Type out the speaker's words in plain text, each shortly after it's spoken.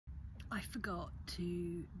I forgot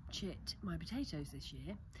to chit my potatoes this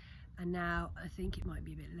year, and now I think it might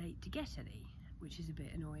be a bit late to get any, which is a bit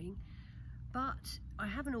annoying. But I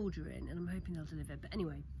have an order in and I'm hoping they'll deliver, but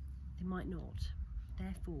anyway, they might not.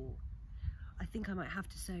 Therefore, I think I might have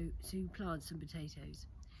to plant some potatoes.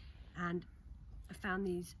 And I found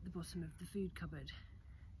these at the bottom of the food cupboard.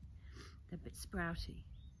 They're a bit sprouty.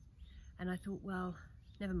 And I thought, well,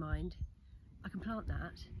 never mind, I can plant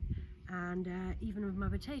that. And even if my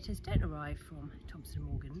potatoes don't arrive from Thompson &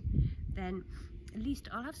 Morgan, then at least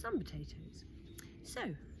I'll have some potatoes. So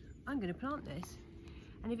I'm going to plant this,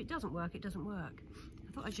 and if it doesn't work, it doesn't work.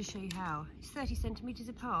 I thought I'd just show you how. It's 30 centimetres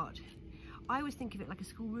apart. I always think of it like a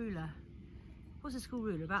school ruler. What's a school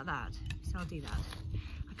ruler? About that. So I'll do that.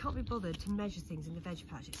 I can't be bothered to measure things in the veg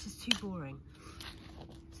patch. It's just too boring.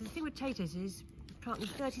 So the thing with potatoes is plant them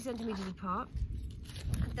 30 centimetres apart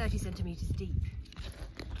and 30 centimetres deep.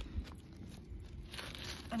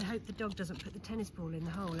 And hope the dog doesn't put the tennis ball in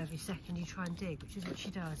the hole every second you try and dig, which is what she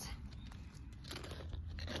does.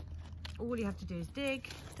 All you have to do is dig.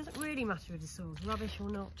 It doesn't really matter if the soil's rubbish or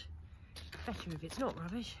not. Better if it's not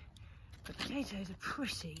rubbish. But potatoes are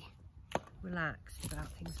pretty relaxed about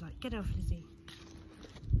things like, get off, Lizzie.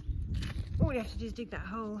 All you have to do is dig that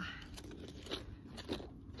hole,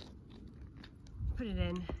 put it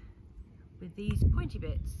in with these pointy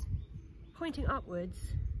bits pointing upwards.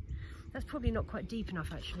 That's probably not quite deep enough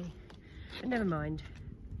actually, but never mind,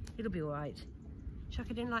 it'll be all right. Chuck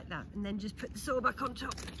it in like that and then just put the soil back on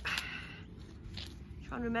top.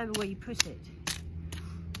 Try and remember where you put it,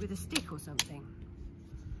 with a stick or something.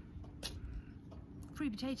 Free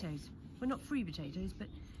potatoes. Well, not free potatoes, but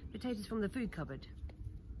potatoes from the food cupboard.